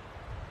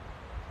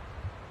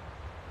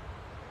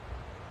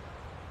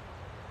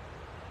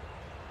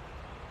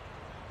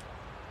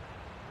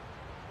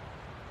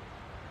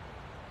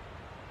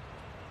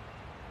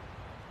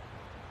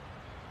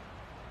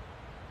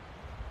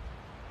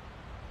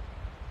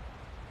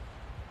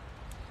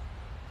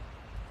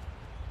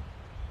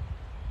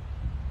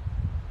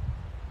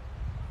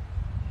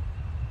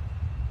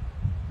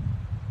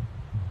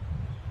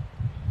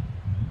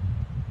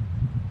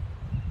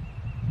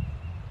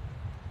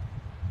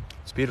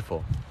 It's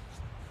beautiful.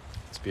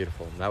 It's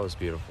beautiful. That was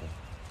beautiful.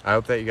 I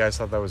hope that you guys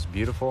thought that was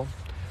beautiful.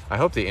 I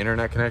hope the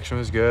internet connection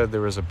was good. There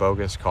was a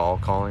bogus call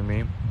calling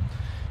me,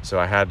 so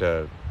I had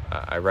to,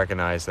 I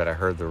recognized that I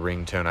heard the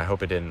ringtone. I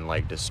hope it didn't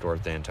like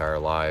distort the entire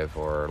live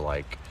or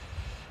like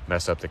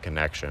mess up the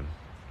connection,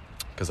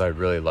 because I'd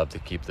really love to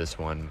keep this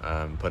one,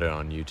 put it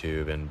on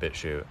YouTube and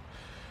BitChute.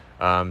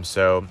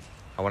 So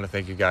I want to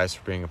thank you guys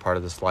for being a part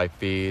of this live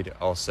feed.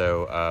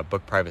 Also,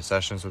 book private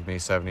sessions with me,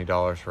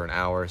 $70 for an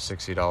hour,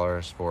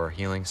 $60 for a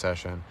healing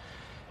session,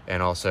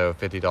 and also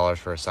 $50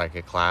 for a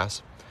psychic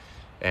class.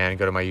 And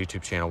go to my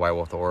YouTube channel, White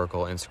Wolf the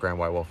Oracle, Instagram,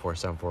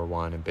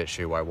 whitewolf4741, and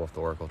BitChute,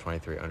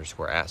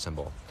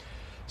 whitewolftheoracle23_@.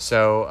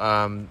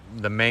 So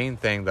the main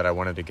thing that I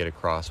wanted to get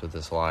across with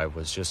this live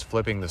was just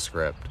flipping the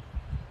script.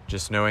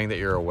 Just knowing that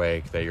you're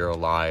awake, that you're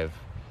alive,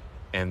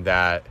 and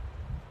that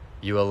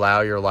you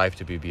allow your life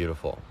to be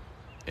beautiful.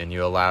 And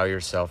you allow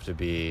yourself to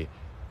be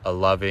a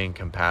loving,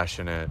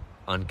 compassionate,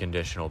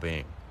 unconditional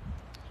being.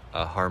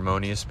 A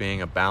harmonious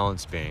being, a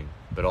balanced being,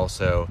 but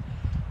also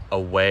a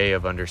way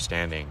of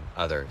understanding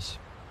others.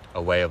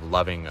 A way of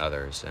loving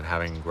others and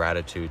having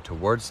gratitude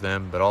towards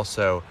them, but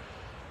also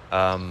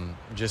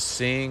just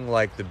seeing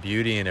like the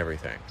beauty in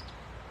everything.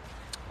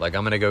 Like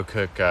I'm gonna go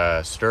cook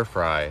stir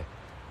fry,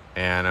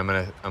 and I'm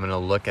gonna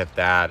look at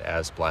that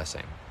as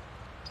blessing.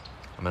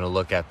 I'm gonna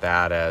look at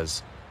that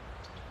as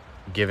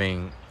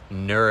giving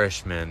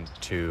nourishment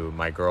to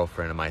my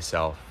girlfriend and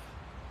myself,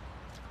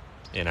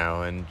 you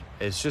know. And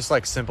it's just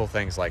like simple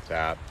things like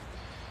that.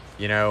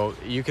 You know,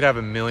 you could have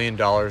 $1 million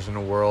in the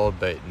world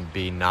but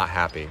be not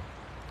happy.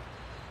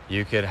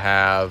 You could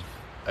have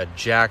a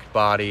jacked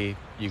body,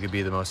 you could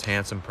be the most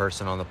handsome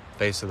person on the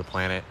face of the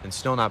planet and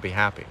still not be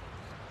happy.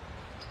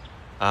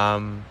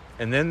 And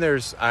then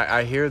there's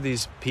I hear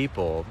these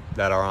people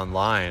that are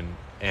online,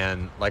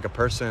 and like a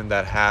person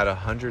that had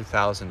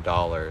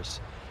 $100,000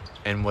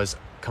 and was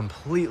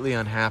completely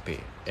unhappy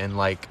and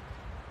like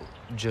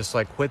just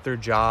like quit their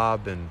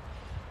job and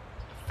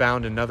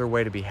found another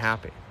way to be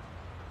happy.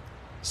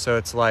 So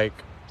it's like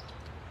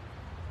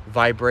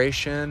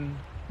vibration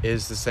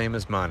is the same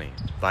as money.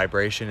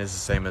 Vibration is the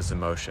same as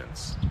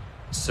emotions.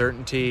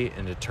 Certainty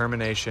and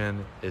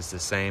determination is the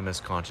same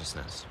as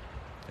consciousness.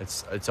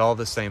 It's all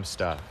the same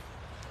stuff.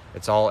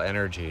 It's all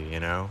energy, you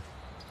know?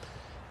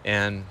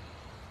 And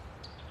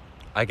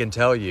I can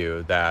tell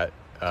you that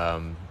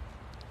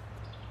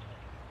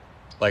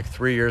like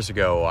 3 years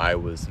ago, I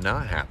was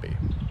not happy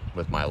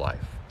with my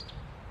life.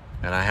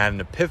 And I had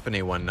an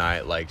epiphany one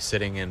night, like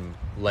sitting in,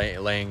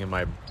 laying in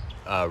my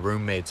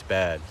roommate's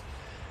bed,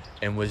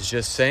 and was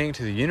just saying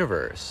to the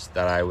universe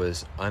that I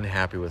was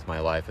unhappy with my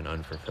life and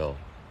unfulfilled.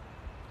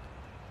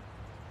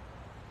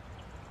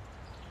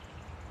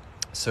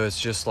 So it's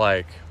just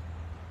like,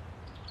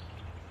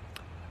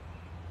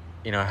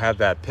 you know, I had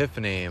that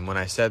epiphany, and when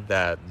I said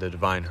that, the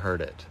divine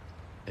heard it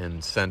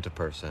and sent a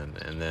person,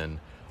 and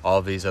then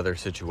all these other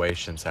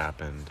situations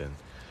happened and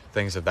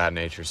things of that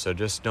nature. So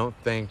just don't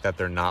think that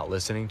they're not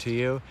listening to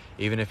you,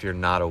 even if you're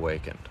not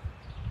awakened.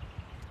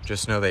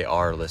 Just know they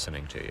are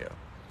listening to you.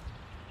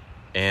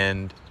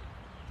 And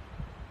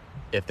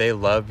if they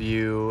love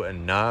you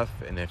enough,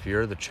 and if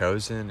you're the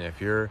chosen, if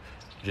you're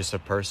just a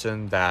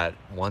person that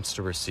wants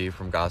to receive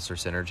from God's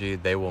source energy,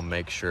 they will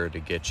make sure to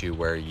get you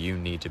where you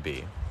need to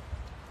be.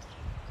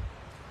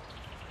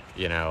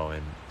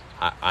 And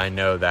I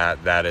know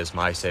that is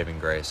my saving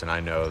grace, and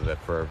I know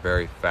that for a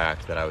very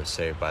fact that I was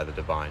saved by the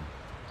divine.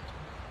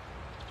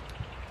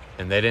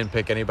 And they didn't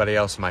pick anybody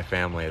else in my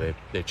family.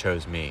 They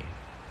chose me.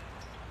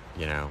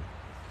 That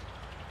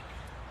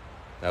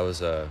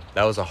was a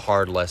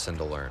hard lesson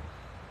to learn.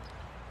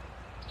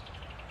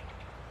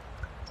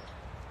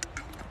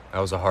 That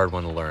was a hard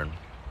one to learn.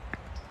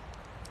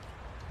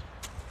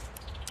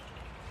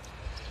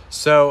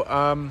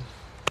 So,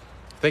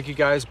 thank you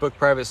guys. Book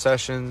private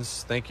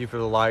sessions. Thank you for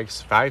the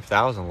likes.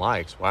 5,000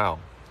 likes. Wow.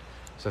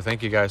 So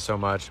thank you guys so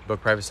much.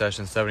 Book private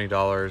sessions,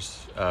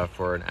 $70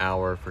 for an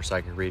hour for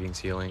psychic readings,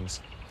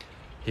 healings.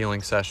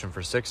 Healing session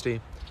for $60,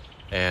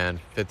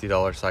 and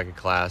 $50 psychic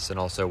class. And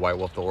also White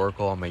Wolf the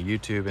Oracle on my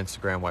YouTube,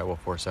 Instagram,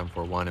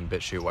 whitewolf4741, and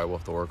BitChute, White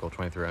Wolf the Oracle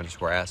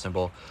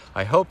 23_@.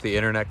 I hope the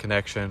internet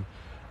connection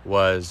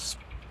was,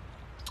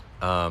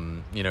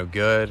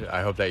 good.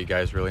 I hope that you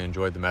guys really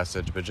enjoyed the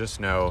message, but just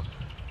know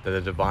that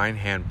the divine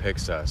hand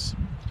picks us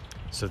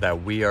so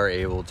that we are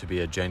able to be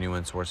a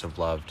genuine source of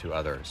love to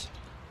others,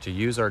 to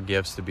use our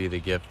gifts to be the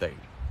gift that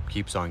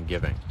keeps on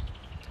giving.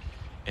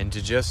 And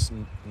to just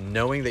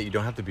knowing that you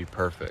don't have to be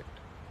perfect,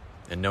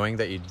 and knowing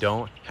that you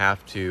don't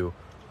have to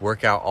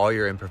work out all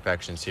your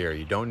imperfections here.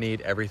 You don't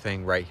need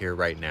everything right here,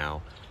 right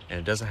now, and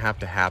it doesn't have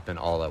to happen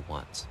all at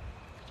once.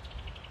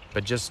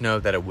 But just know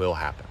that it will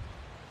happen.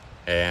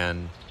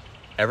 And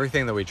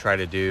everything that we try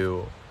to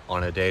do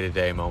on a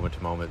day-to-day,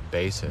 moment-to-moment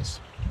basis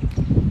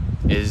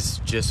is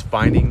just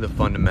finding the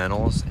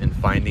fundamentals and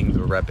finding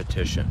the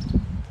repetition.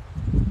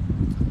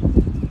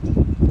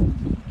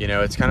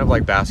 It's kind of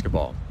like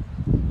basketball.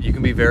 You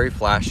can be very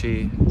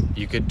flashy,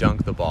 you could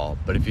dunk the ball,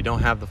 but if you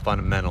don't have the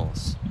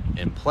fundamentals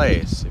in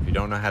place, if you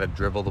don't know how to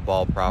dribble the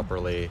ball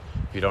properly,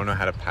 if you don't know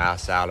how to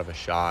pass out of a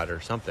shot or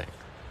something,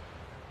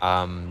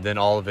 then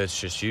all of it's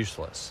just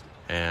useless.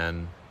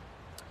 And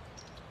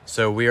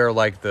so we are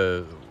like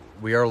the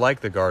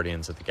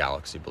guardians of the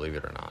galaxy, believe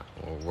it or not.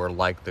 We're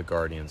like the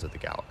guardians of the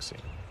galaxy.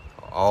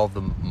 All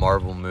the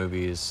Marvel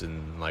movies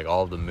and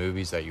all the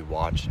movies that you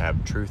watch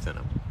have truth in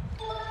them.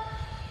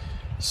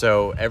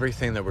 So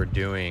everything that we're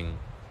doing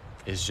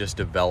is just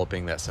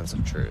developing that sense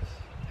of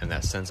truth and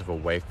that sense of a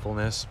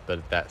wakefulness,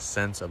 but that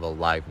sense of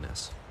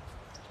aliveness.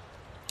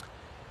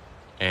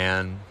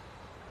 And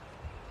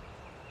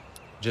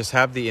just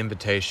have the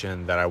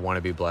invitation that I want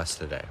to be blessed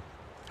today.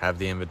 Have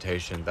the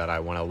invitation that I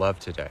want to love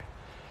today.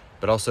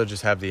 But also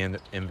just have the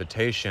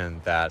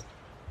invitation that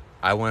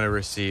I want to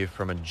receive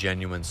from a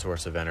genuine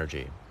source of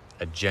energy,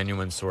 a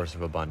genuine source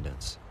of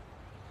abundance.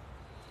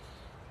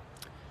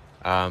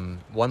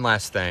 One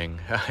last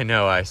thing. I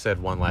know I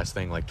said one last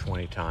thing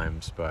 20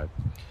 times, but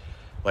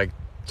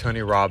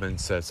Tony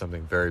Robbins said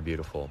something very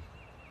beautiful.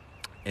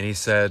 And he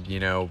said,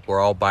 we're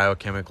all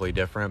biochemically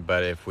different,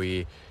 but if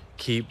we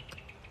keep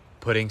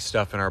putting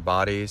stuff in our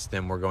bodies,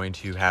 then we're going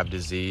to have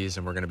disease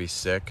and we're going to be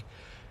sick.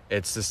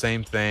 It's the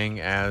same thing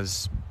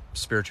as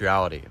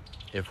spirituality.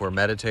 If we're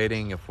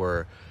meditating, if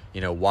we're,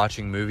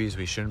 watching movies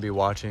we shouldn't be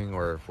watching,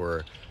 or if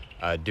we're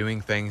doing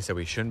things that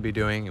we shouldn't be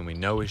doing and we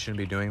know we shouldn't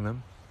be doing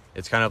them,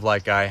 it's kind of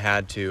like I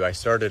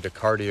started a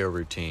cardio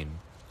routine.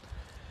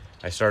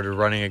 I started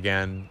running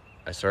again.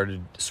 I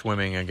started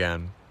swimming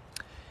again.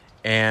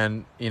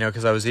 And,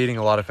 because I was eating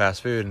a lot of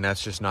fast food, and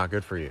that's just not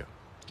good for you,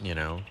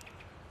 And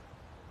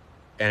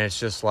it's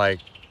just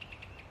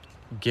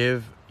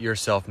give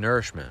yourself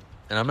nourishment.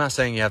 And I'm not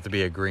saying you have to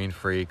be a green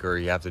freak or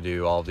you have to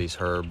do all these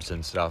herbs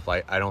and stuff.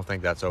 I don't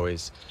think that's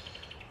always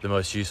the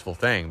most useful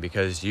thing,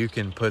 because you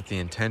can put the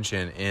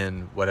intention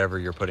in whatever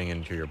you're putting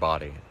into your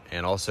body.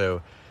 And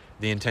also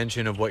the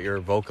intention of what you're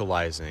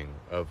vocalizing,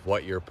 of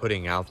what you're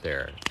putting out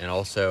there. And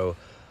also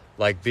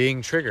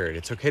being triggered.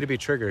 It's okay to be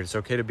triggered. It's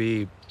okay to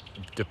be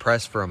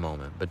depressed for a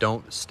moment, but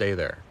don't stay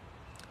there,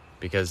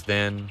 because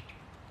then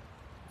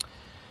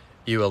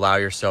you allow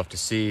yourself to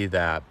see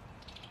that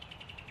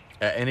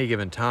at any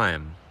given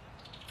time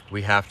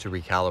we have to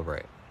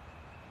recalibrate.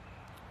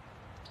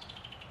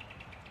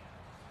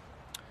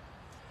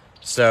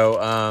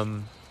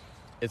 So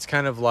it's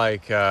kind of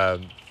like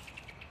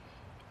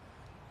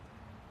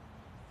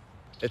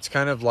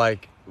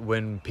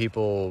when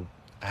people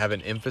have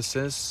an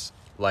emphasis.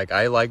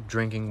 I like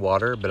drinking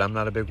water, but I'm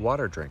not a big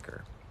water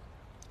drinker.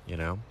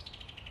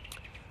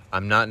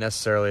 I'm not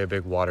necessarily a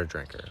big water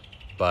drinker,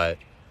 but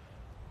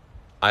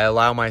I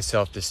allow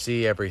myself to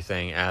see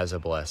everything as a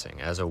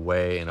blessing, as a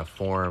way and a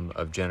form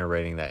of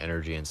generating that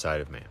energy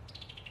inside of me.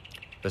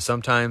 But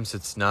sometimes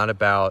it's not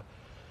about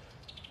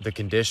the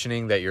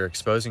conditioning that you're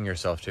exposing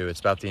yourself to. It's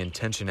about the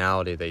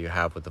intentionality that you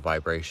have with the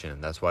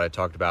vibration. That's why I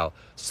talked about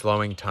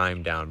slowing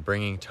time down,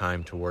 bringing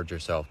time towards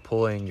yourself,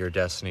 pulling your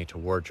destiny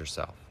towards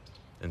yourself,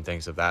 and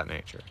things of that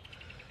nature.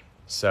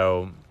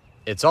 So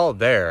it's all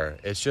there.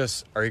 It's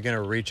just, are you going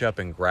to reach up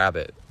and grab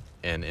it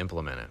and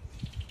implement it?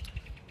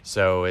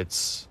 So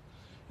it's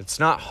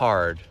not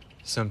hard.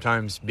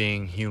 Sometimes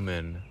being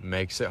human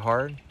makes it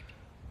hard,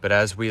 but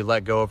as we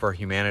let go of our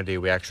humanity,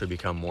 we actually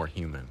become more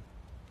human,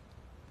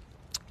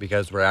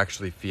 because we're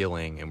actually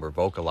feeling and we're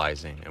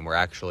vocalizing and we're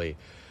actually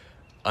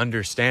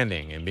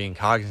understanding and being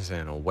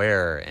cognizant,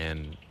 aware,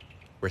 and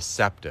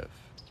receptive.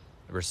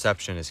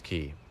 Reception is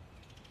key.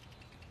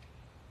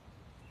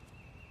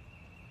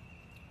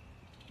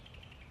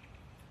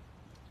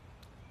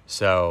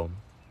 So,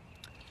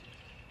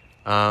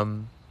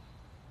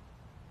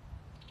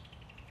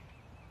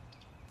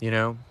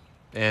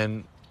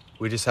 and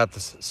we just have to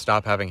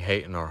stop having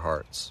hate in our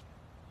hearts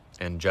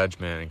and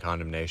judgment and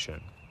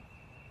condemnation.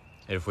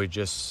 And if we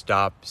just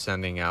stop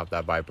sending out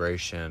that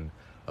vibration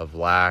of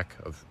lack,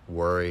 of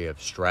worry,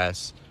 of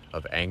stress,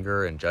 of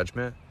anger and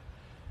judgment,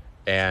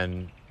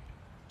 and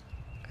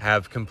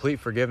have complete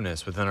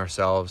forgiveness within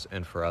ourselves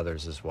and for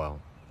others as well.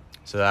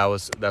 So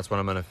that's what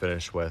I'm going to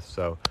finish with.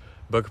 So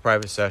book a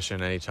private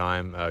session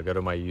anytime. Go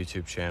to my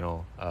YouTube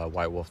channel,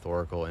 White Wolf the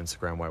Oracle,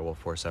 Instagram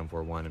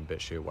whitewolf4741, and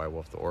BitChute White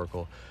Wolf the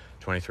Oracle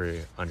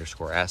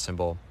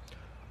 23_@.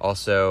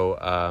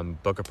 Also,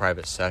 book a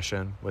private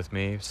session with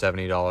me,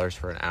 $70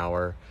 for an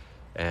hour,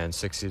 and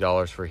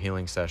 $60 for a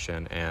healing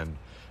session, and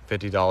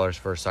 $50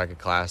 for a psychic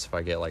class if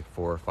I get like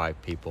 4 or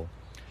 5 people.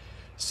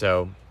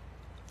 So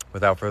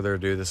without further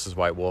ado, this is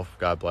White Wolf.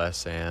 God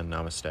bless and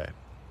namaste.